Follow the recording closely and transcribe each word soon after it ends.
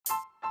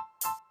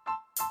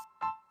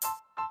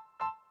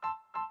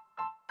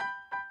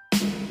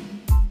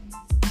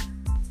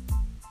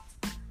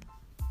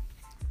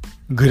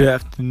Good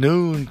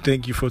afternoon.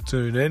 Thank you for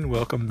tuning in.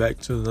 Welcome back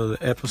to another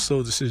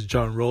episode. This is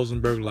John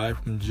Rosenberg, live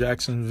from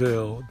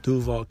Jacksonville,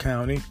 Duval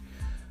County.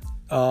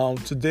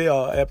 Today,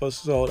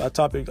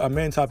 our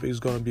main topic is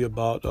going to be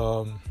about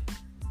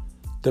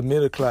the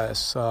middle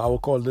class. I will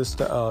call this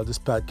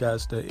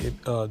podcast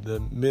the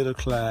middle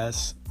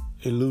class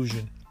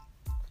illusion.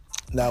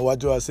 Now, why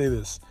do I say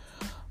this?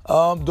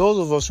 Those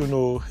of us who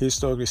know,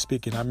 historically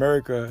speaking,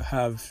 America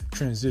have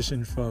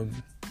transitioned from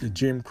the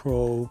Jim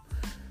Crow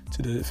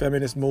to the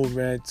feminist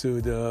movement,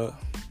 to the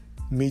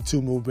Me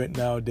Too movement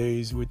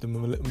nowadays with the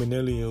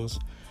millennials.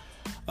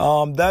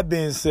 That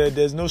being said,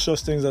 there's no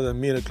such thing as a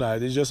middle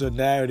class. It's just a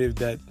narrative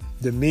that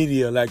the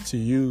media like to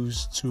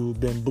use to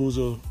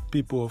bamboozle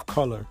people of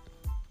color.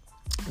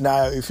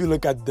 Now, if you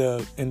look at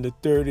in the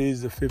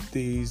 30s, the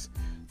 50s,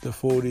 the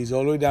 40s,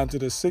 all the way down to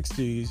the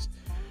 60s,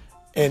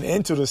 and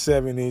into the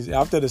 70s,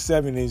 after the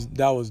 70s,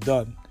 that was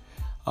done.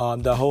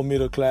 The whole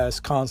middle class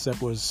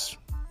concept was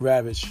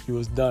ravaged. It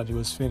was done. It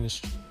was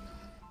finished.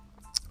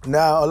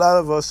 Now, a lot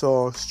of us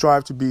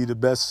strive to be the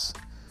best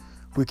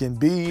we can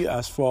be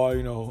as far,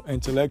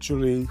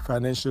 intellectually,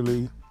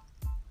 financially,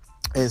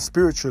 and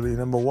spiritually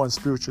number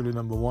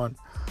one.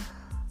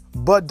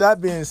 But that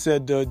being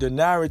said, the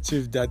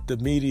narrative that the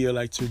media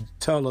like to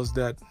tell us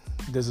that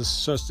there's a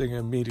such thing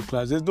as a middle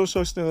class. There's no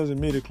such thing as a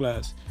middle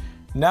class.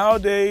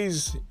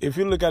 Nowadays, if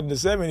you look at the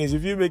 70s,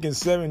 if you're making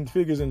 7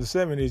 figures in the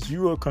 70s,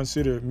 you are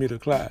considered middle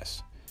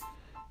class.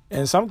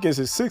 In some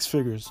cases, 6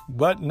 figures.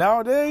 But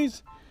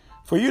nowadays,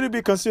 for you to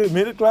be considered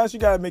middle class, you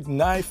gotta make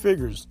 9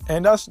 figures,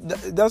 and that's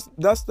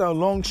the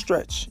long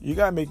stretch. You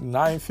gotta make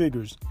 9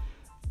 figures.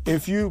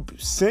 If you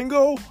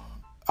single,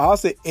 I'll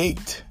say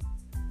 8.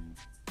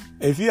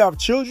 If you have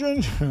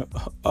children,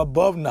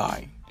 above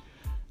 9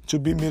 to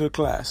be middle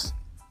class.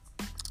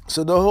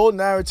 So the whole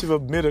narrative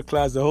of middle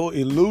class, the whole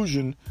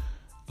illusion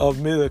of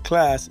middle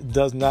class,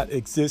 does not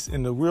exist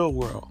in the real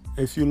world.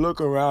 If you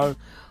look around,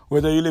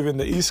 whether you live in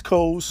the East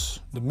Coast,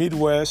 the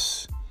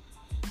Midwest,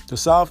 the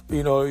South,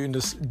 in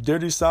the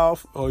dirty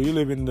South, or you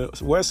live in the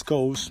West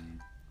Coast,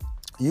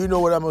 you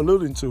know what I'm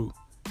alluding to.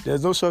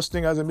 There's no such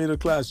thing as a middle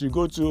class. You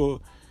go to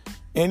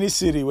any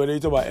city, whether you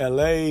talk about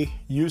LA,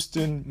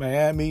 Houston,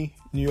 Miami,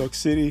 New York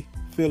City,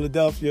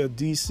 Philadelphia,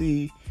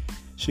 DC,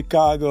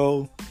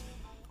 Chicago,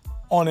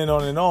 on and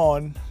on and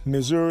on,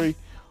 Missouri,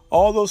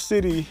 all those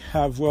cities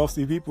have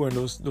wealthy people in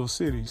those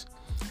cities.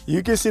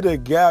 You can see the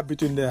gap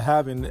between the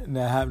have and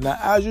the have. Now,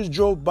 as you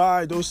drove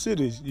by those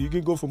cities, you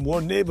can go from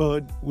one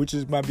neighborhood, which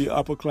might be an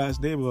upper class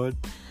neighborhood,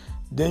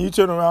 then you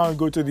turn around and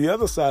go to the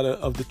other side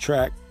of the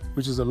track,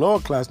 which is a lower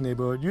class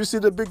neighborhood. You see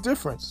the big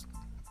difference.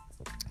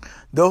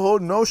 The whole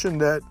notion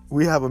that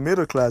we have a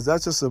middle class,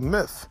 that's just a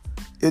myth.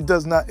 It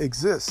does not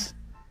exist.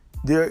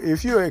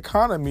 If you're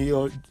economy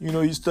or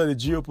you study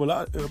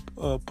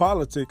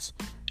geopolitics,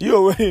 you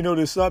already know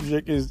the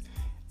subject is.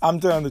 I'm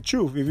telling the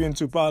truth. If you're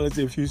into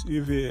politics,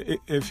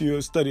 if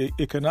you study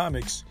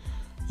economics,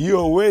 you're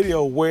already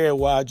aware of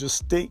what I just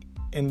state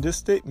in this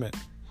statement.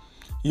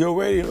 You're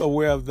already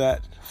aware of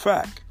that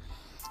fact.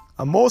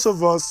 And most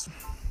of us,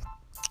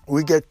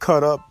 we get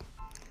caught up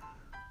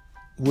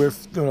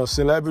with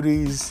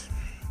celebrities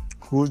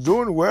who's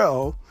doing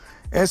well,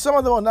 and some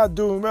of them are not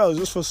doing well.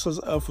 It's just for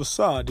a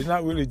facade. They're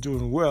not really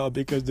doing well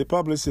because the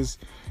publicist,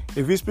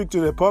 if you speak to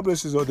the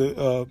publicist or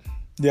the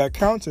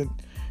accountant,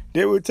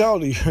 they will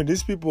tell you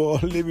these people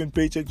are living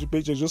paycheck to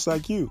paycheck just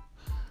like you.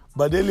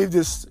 But they live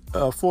this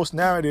false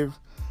narrative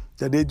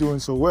that they're doing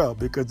so well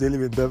because they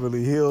live in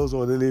Beverly Hills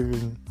or they live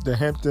in the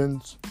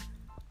Hamptons.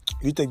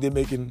 You think they're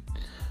making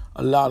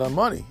a lot of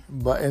money.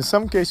 But in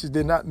some cases,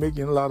 they're not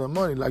making a lot of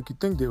money like you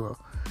think they will.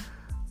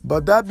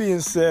 But that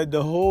being said,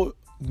 the whole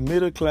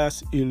middle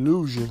class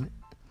illusion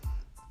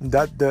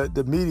that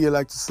the media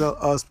like to sell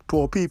us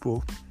poor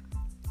people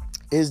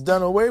is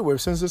done away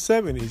with since the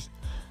 70s.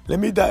 Let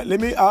me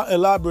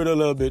elaborate a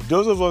little bit.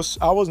 Those of us,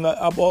 I was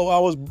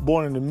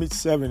born in the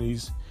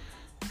mid-70s.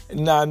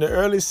 Now, in the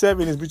early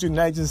 70s, between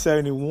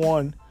 1971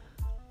 and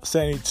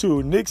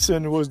 72,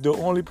 Nixon was the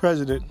only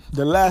president,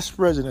 the last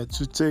president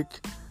to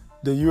take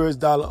the U.S.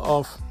 dollar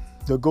off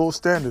the gold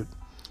standard.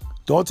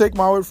 Don't take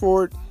my word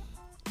for it.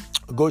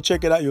 Go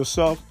check it out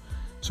yourself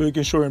so you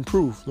can show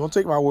improve. Don't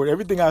take my word.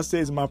 Everything I say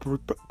is my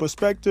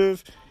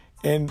perspective.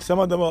 And some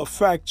of them are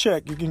fact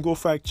check. You can go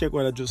fact check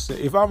what I just said.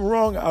 If I'm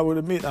wrong, I would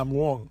admit I'm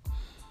wrong.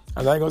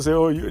 And I ain't gonna say,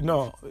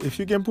 no. If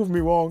you can prove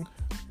me wrong,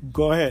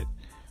 go ahead.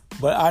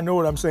 But I know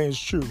what I'm saying is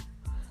true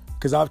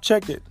because I've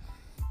checked it.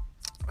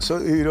 So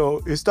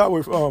it started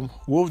with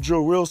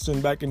Woodrow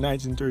Wilson back in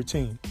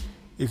 1913.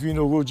 If you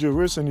know Woodrow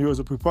Wilson, he was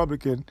a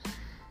Republican.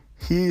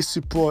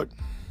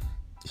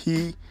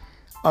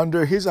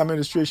 Under his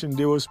administration,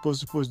 they were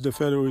supposed to push the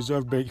Federal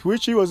Reserve Bank,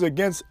 which he was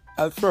against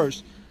at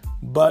first.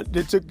 But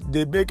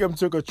Beckham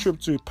took a trip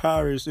to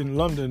Paris and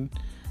London.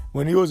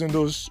 When he was in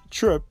those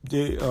trips,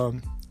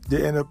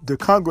 the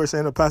Congress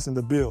ended up passing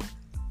the bill,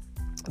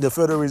 the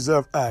Federal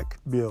Reserve Act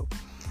bill.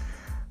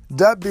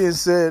 That being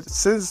said,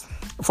 since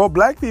for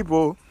black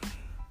people,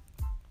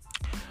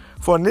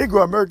 for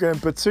Negro American in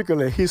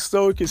particular,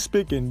 historically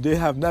speaking, they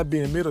have not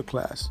been a middle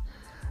class.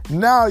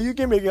 Now you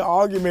can make an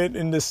argument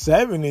in the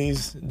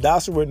 70s.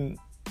 That's when,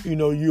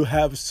 you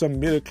have some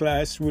middle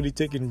class really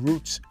taking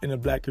roots in the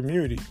black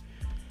community.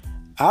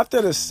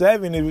 After the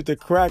 70s with the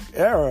crack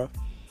era,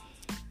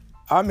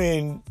 I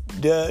mean,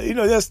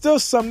 there's still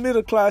some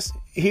middle class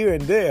here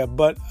and there,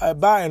 but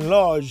by and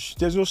large,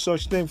 there's no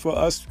such thing for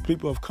us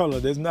people of color.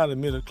 There's not a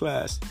middle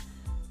class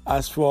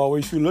as far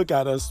if you look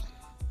at us,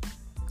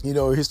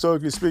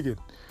 historically speaking.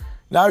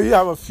 Now you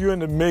have a few in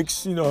the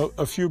mix,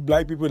 a few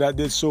black people that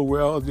did so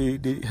well.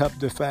 They helped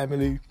their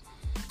family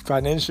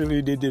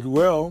financially. They did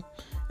well.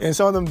 And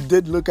some of them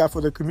did look out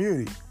for the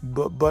community.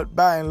 But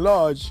by and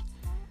large,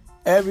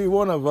 every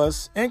one of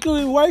us,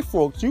 including white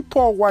folks, you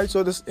poor whites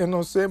are in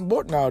the same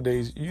boat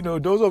nowadays.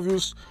 Those of you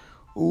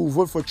who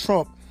vote for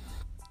Trump,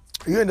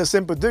 you're in the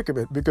same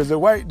predicament because the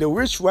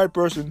rich white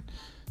person,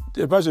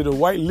 especially the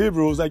white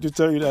liberals, like to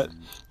tell you that,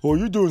 oh,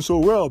 you're doing so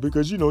well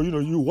because you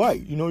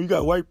white, you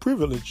got white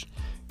privilege.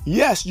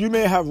 Yes, you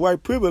may have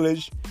white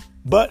privilege,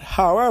 but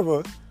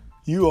however,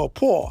 you are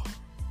poor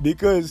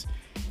because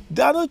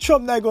Donald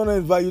Trump not going to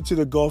invite you to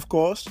the golf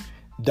course.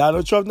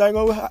 Donald Trump not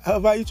going to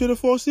invite you to the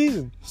Four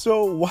Seasons.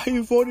 So why are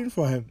you voting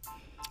for him?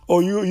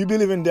 Or you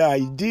believe in the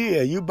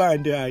idea, you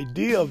buying the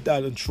idea of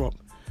Donald Trump,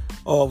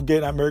 of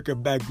getting America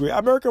back great.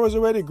 America was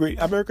already great.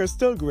 America is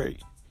still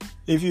great.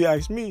 If you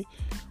ask me,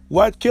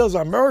 what kills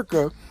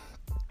America,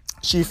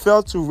 she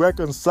failed to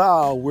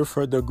reconcile with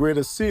the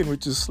greatest sin,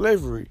 which is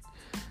slavery.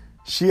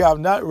 She have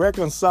not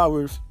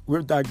reconciled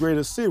with that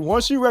greatest sin.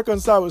 Once she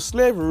reconcile with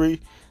slavery,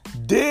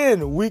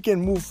 then we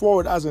can move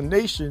forward as a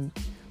nation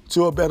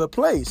to a better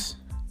place.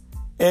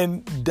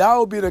 And that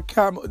will be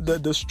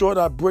the straw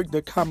that break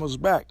the camel's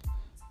back.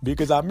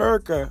 Because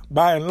America,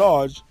 by and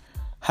large,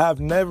 have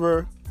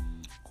never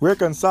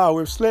reconciled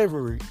with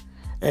slavery.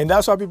 And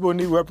that's why people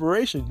need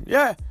reparation.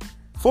 Yeah,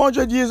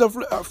 400 years of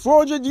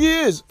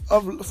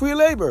free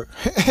labor.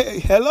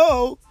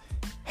 Hello.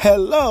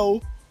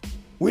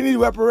 We need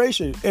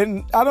reparation.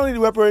 And I don't need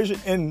reparation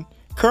in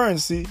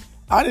currency.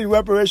 I need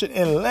reparation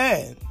in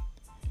land.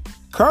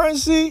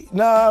 Currency?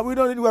 Nah, we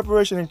don't need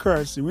reparation in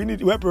currency. We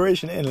need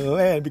reparation in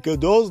land because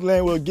those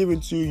land were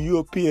given to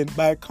European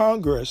by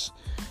Congress.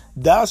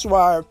 That's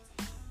why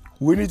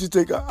we need to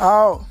take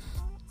out.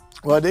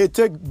 Well, they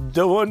take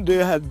the one they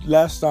had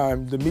last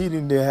time. The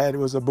meeting they had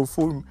was a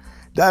buffoon.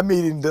 That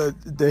meeting,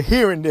 the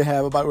hearing they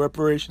have about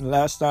reparation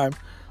last time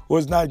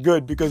was not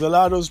good because a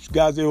lot of those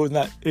guys, there was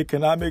not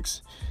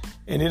economics,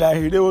 and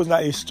then there was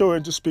not a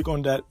historian to speak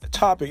on that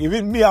topic.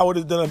 Even me, I would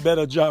have done a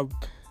better job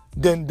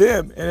than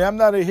them. And I'm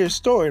not a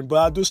historian, but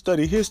I do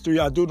study history.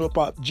 I do know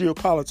about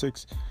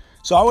geopolitics.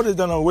 So I would have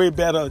done a way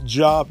better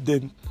job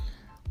than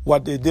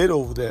what they did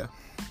over there.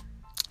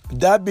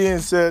 That being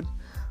said,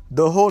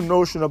 the whole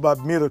notion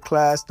about middle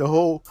class, the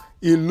whole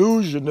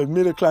illusion, the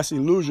middle class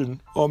illusion,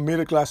 or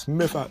middle class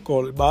myth, I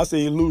call it, but I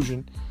say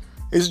illusion,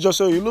 it's just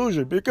an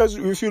illusion. Because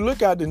if you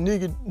look at the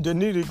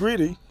nitty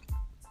gritty,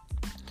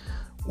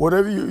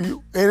 whatever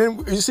and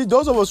then you see,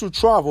 those of us who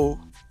travel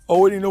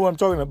already know what I'm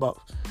talking about.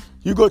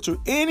 You go to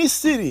any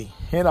city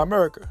in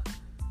America,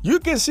 you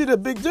can see the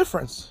big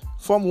difference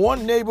from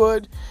one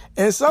neighborhood.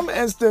 In some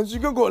instance, you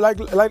can go, like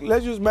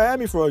let's use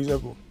Miami, for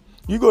example.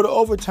 You go to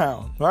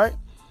Overtown, right?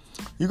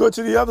 You go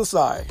to the other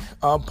side,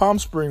 Palm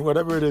Spring,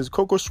 whatever it is,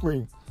 Cocoa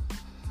Spring.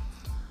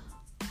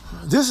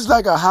 This is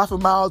like a half a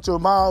mile to a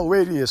mile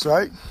radius,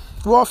 right?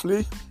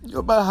 Roughly,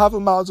 about half a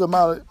mile to a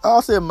mile.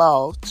 I'll say a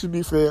mile, to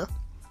be fair.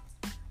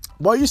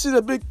 But you see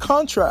the big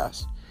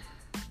contrast.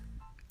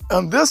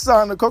 On this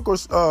side,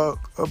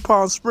 the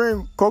Palm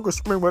Spring, Cocoa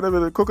Spring, whatever,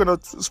 the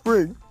Coconut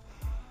Spring,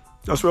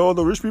 that's where all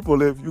the rich people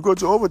live. You go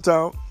to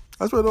Overtown,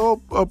 that's where all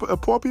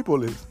poor people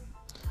live.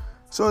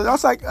 So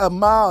that's like a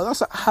mile,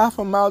 that's a half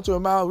a mile to a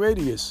mile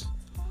radius.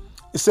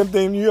 It's same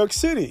thing in New York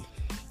City.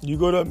 You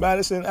go to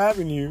Madison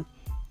Avenue,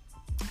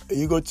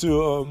 you go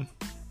to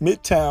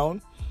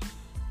Midtown,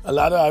 a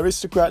lot of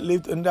aristocrats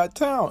lived in that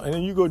town. And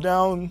then you go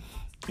down,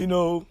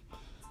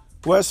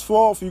 West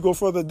 4th, you go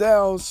further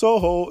down,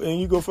 Soho, and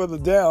you go further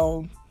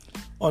down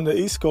on the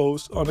East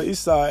Coast, on the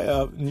east side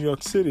of New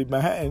York City,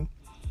 Manhattan.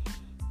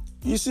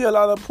 You see a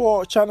lot of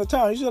poor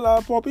Chinatown. You see a lot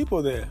of poor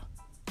people there.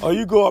 Or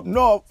you go up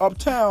north,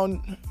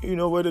 uptown,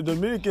 where the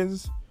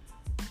Dominicans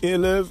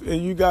live,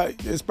 and you got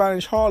the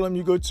Spanish Harlem.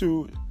 You go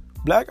to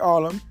Black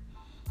Harlem.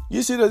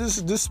 You see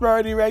this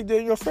disparity right there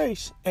in your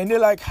face. And they're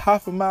like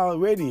half a mile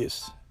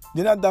radius.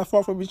 They're not that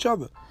far from each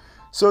other.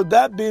 So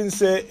that being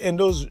said, in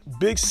those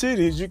big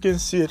cities, you can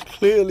see it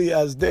clearly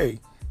as day.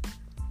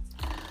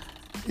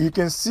 You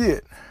can see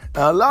it.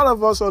 And a lot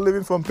of us are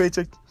living from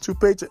paycheck to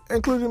paycheck,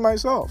 including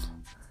myself.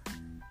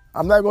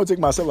 I'm not going to take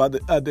myself out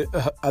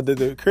of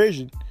the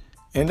equation.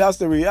 And that's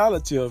the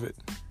reality of it.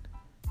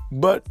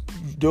 But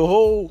the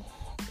whole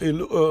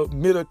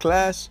middle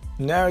class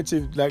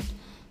narrative, like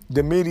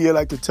the media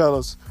like to tell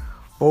us,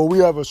 oh, we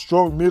have a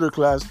strong middle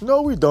class.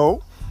 No, we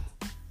don't.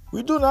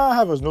 We do not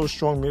have no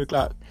strong middle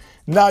class.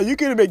 Now, you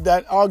can make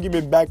that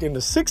argument back in the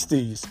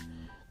 60s,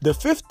 the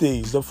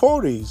 50s, the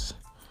 40s,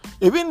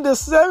 even the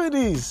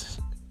 70s.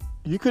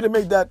 You could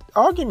make that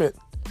argument.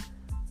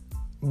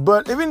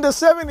 But even the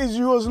 70s,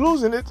 you was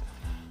losing it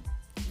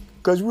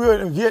because we were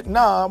in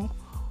Vietnam.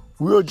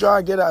 We were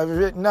trying to get out of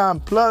Vietnam.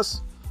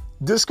 Plus,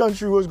 this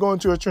country was going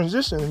through a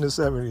transition in the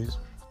 70s.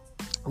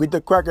 With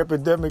the crack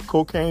epidemic,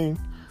 cocaine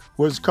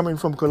was coming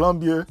from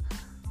Colombia,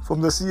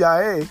 from the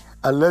CIA,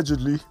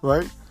 allegedly,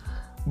 right?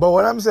 But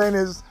what I'm saying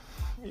is,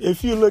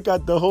 if you look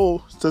at the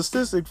whole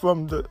statistic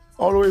from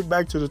all the way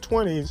back to the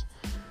 20s,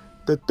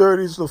 the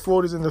 30s, the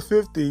 40s, and the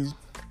 50s,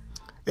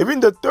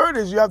 even the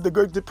 30s, you have the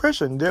Great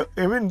Depression.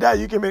 Even that,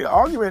 you can make an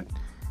argument.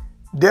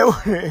 In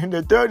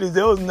the 30s,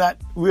 there was not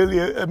really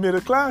a middle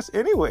class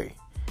anyway,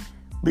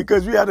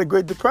 because we had a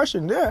Great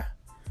Depression there.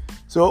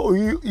 So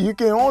you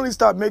can only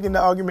start making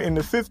the argument in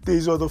the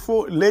 50s or the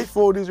late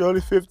 40s,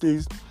 early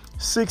 50s,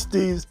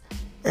 60s,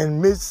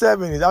 and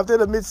mid-70s. After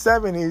the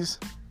mid-70s,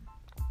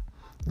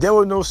 there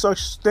was no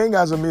such thing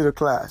as a middle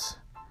class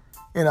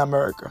in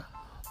America.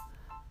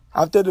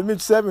 After the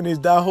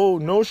mid-70s, that whole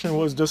notion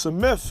was just a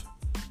myth.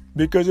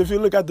 Because if you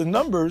look at the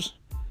numbers,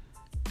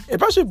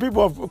 especially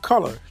people of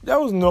color, there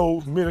was no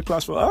middle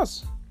class for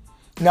us.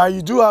 Now,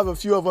 you do have a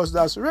few of us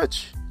that's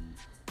rich.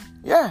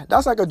 Yeah,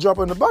 that's like a drop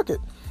in the bucket.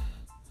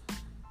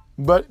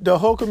 But the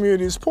whole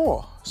community is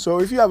poor. So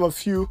if you have a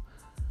few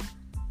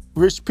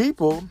rich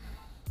people,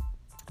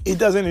 it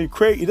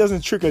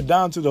doesn't trickle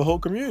down to the whole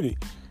community.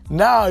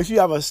 Now, if you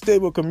have a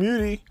stable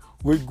community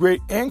with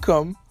great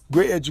income,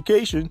 great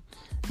education,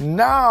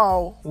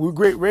 now with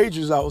great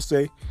wages, I would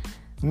say,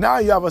 now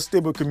you have a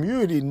stable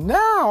community.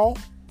 Now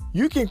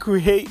you can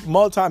create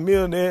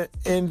multi-millionaires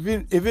and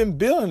even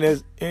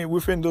billionaires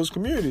within those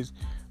communities.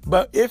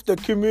 But if the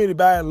community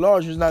by and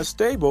large is not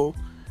stable,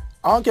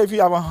 I don't care if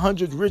you have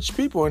 100 rich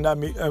people in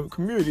that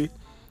community,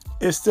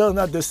 it's still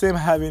not the same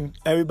having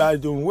everybody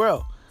doing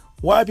well.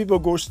 Why people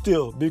go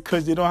steal?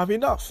 Because they don't have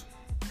enough.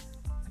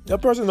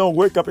 That person don't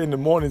wake up in the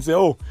morning and say,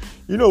 oh,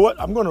 you know what?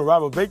 I'm going to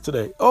rob a bank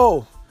today.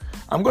 Oh,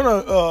 I'm going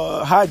to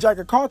hijack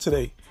a car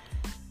today.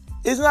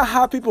 It's not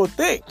how people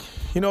think.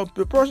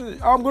 The person,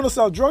 I'm going to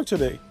sell drugs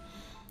today.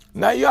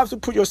 Now you have to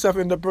put yourself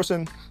in the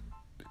person's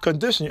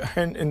condition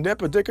and in their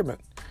predicament.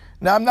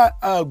 Now, I'm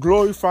not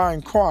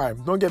glorifying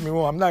crime. Don't get me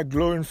wrong. I'm not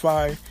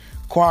glorifying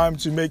crime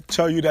to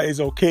tell you that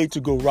it's okay to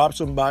go rob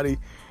somebody.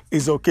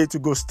 It's okay to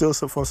go steal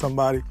from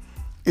somebody.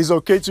 It's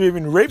okay to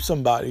even rape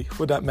somebody,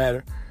 for that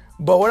matter.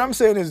 But what I'm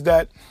saying is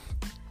that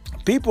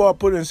people are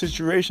put in a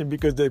situation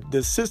because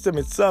the system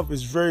itself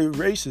is very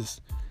racist.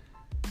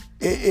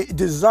 It's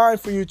designed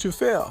for you to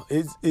fail.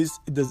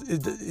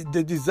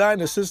 The design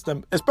the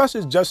system,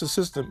 especially the justice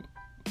system,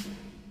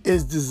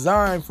 is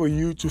designed for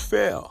you to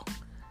fail.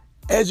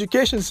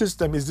 Education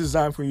system is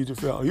designed for you to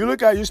fail.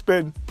 You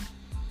spend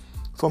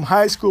from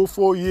high school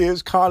 4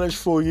 years, college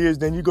 4 years,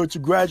 then you go to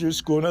graduate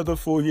school another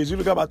 4 years. You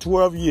look at about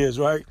 12 years,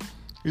 right?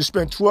 You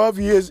spend 12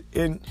 years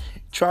in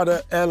try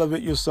to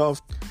elevate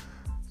yourself,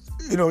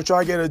 try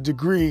to get a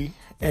degree,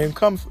 and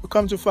come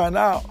to find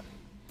out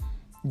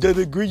the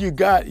degree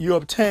you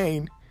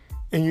obtained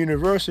in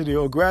university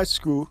or grad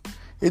school,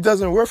 it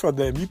doesn't work for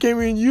them. You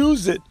can't even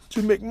use it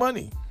to make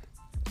money.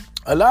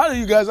 A lot of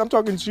you guys, I'm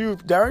talking to you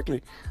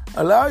directly,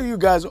 a lot of you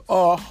guys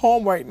are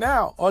home right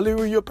now or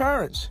living with your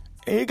parents.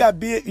 And you got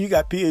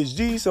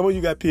PhD, some of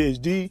you got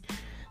PhD,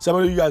 some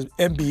of you got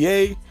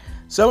MBA,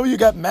 some of you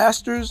got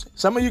masters,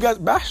 some of you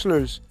got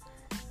bachelors.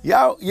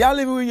 Y'all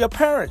living with your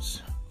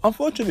parents.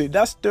 Unfortunately,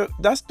 that's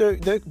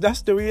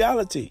the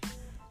reality.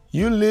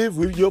 You live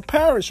with your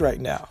parents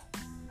right now.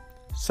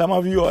 Some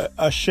of you are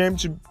ashamed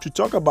to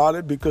talk about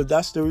it because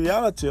that's the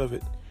reality of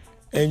it.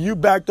 And you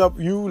backed up,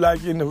 you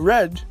like in the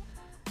red.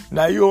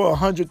 Now you owe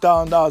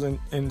 $100,000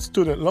 in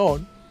student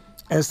loan.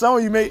 And some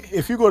of you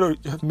if you go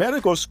to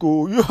medical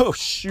school, you're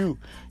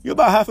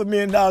about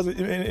 $500,000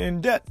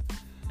 in debt.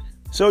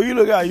 So you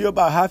look at, you're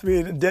about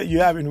 $500,000 in debt. You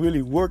haven't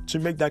really worked to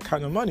make that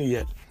kind of money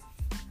yet.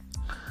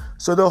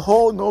 So the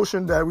whole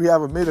notion that we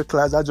have a middle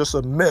class, that's just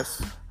a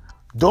myth.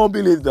 Don't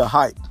believe the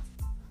hype.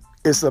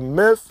 It's a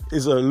myth.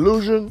 It's an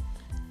illusion.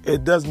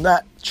 It does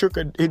not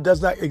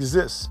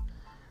exist.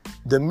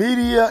 The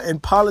media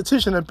and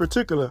politicians in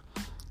particular,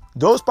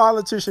 those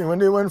politicians, when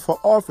they went for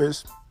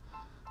office,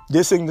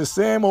 they sing the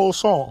same old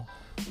song.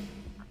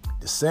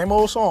 The same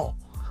old song.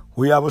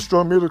 We have a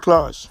strong middle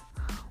class.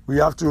 We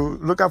have to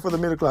look out for the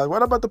middle class.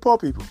 What about the poor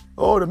people?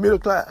 Oh, the middle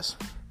class.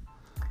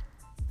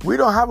 We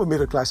don't have a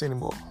middle class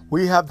anymore.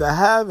 We have the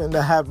have and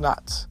the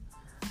have-nots.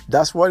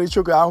 That's what it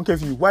took. I don't care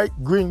if you're white,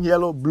 green,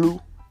 yellow,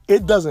 blue.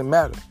 It doesn't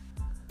matter.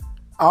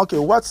 I don't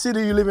care what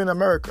city you live in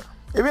America.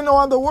 Even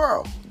around the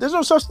world, there's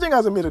no such thing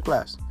as a middle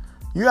class.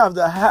 You have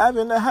the have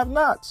and the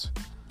have-nots.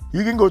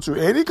 You can go to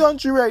any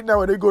country right now,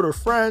 whether you go to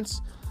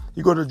France,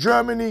 you go to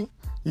Germany,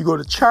 you go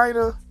to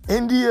China,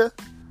 India,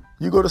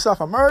 you go to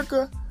South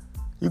America,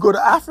 you go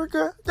to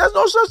Africa. There's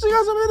no such thing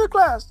as a middle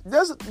class.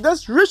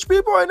 There's rich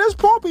people and there's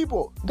poor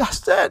people.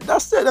 That's it.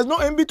 There's no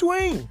in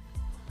between.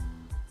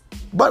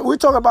 But we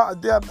talk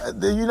about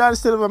the United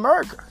States of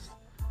America.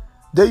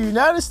 The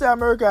United States of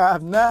America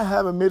have not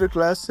had a middle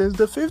class since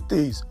the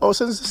 50s or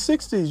since the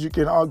 60s, you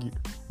can argue.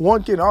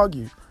 One can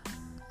argue.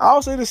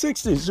 I'll say the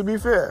 60s, to be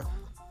fair.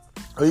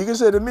 Or you can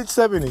say the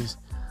mid-70s.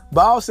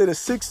 But I'll say the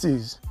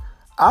 60s.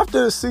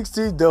 After the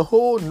 60s, the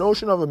whole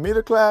notion of a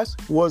middle class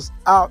was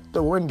out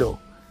the window.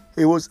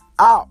 It was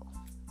out.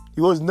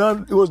 It was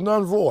non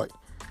void.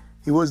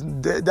 It was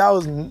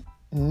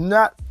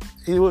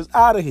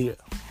out of here.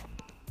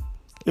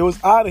 It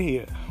was out of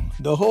here.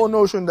 The whole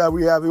notion that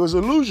we have, it was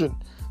illusion,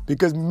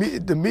 because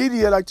the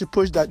media like to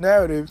push that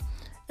narrative,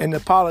 and the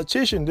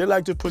politicians, they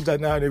like to push that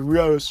narrative. We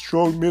are a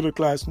strong middle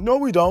class. No,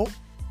 we don't.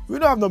 We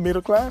don't have no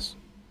middle class.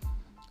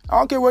 I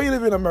don't care where you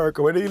live in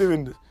America, whether you live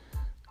in the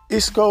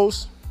East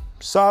Coast,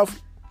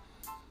 South,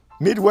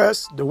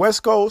 Midwest, the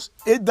West Coast,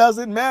 it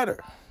doesn't matter.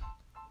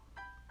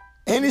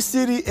 Any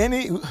city,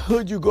 any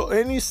hood you go,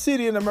 any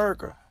city in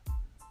America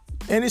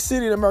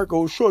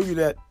will show you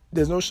that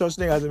there's no such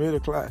thing as a middle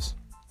class.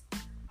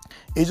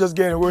 It's just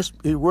getting worse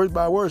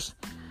by worse.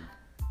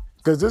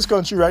 Because this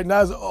country right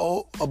now is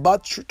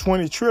about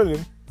 20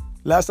 trillion.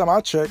 Last time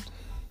I checked,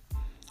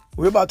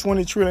 we're about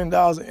 $20 trillion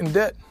in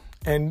debt.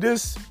 And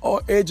this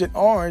Agent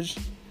Orange,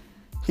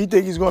 he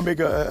thinks he's going to make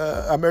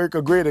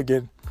America great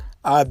again.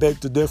 I beg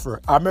to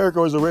differ. America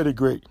was already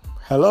great.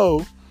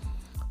 Hello?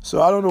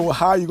 So I don't know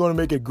how you're going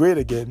to make it great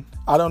again.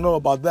 I don't know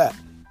about that.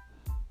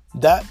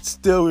 That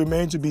still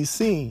remains to be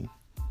seen.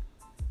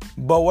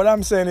 But what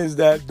I'm saying is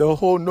that the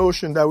whole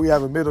notion that we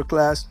have a middle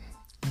class,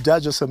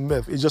 that's just a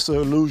myth. It's just an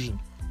illusion.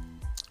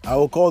 I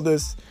will call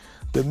this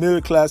the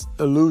middle class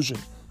illusion,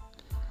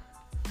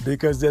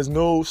 because there's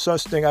no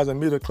such thing as a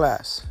middle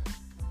class.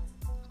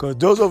 Because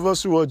those of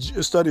us who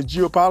study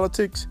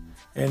geopolitics,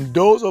 and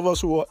those of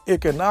us who are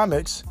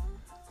economics,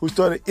 who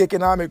study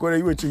economics, whether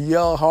you went to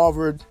Yale,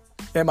 Harvard,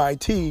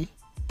 MIT,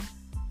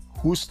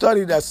 who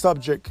study that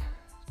subject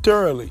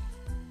thoroughly,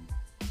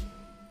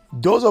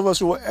 those of us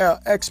who are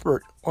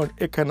expert on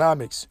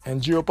economics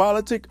and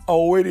geopolitics are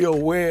already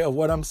aware of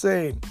what I'm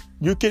saying.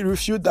 You can't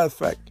refute that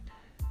fact.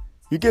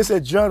 You can say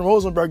John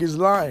Rosenberg is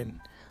lying.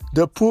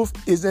 The proof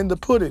is in the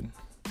pudding.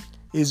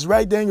 It's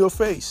right there in your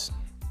face.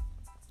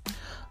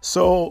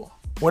 So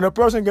when a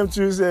person comes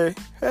to you and say,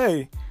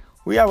 hey,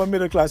 we have a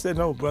middle class, I say,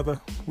 no,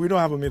 brother, we don't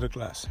have a middle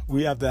class.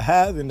 We have the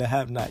have and the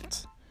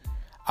have-nots.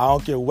 I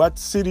don't care what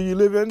city you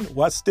live in,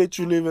 what state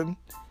you live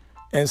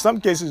in some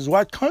cases,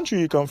 what country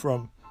you come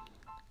from.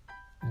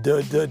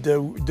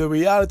 The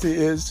reality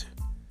is,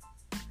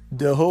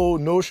 the whole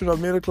notion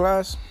of middle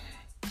class,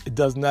 it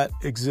does not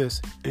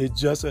exist. It's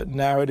just a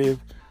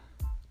narrative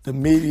the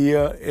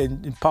media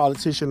and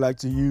politicians like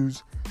to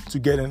use to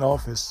get in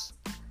office.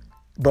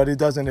 But it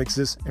doesn't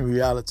exist in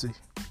reality.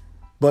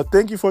 But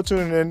thank you for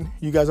tuning in.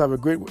 You guys have a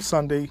great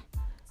Sunday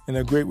and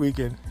a great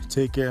weekend.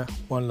 Take care.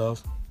 One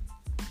love.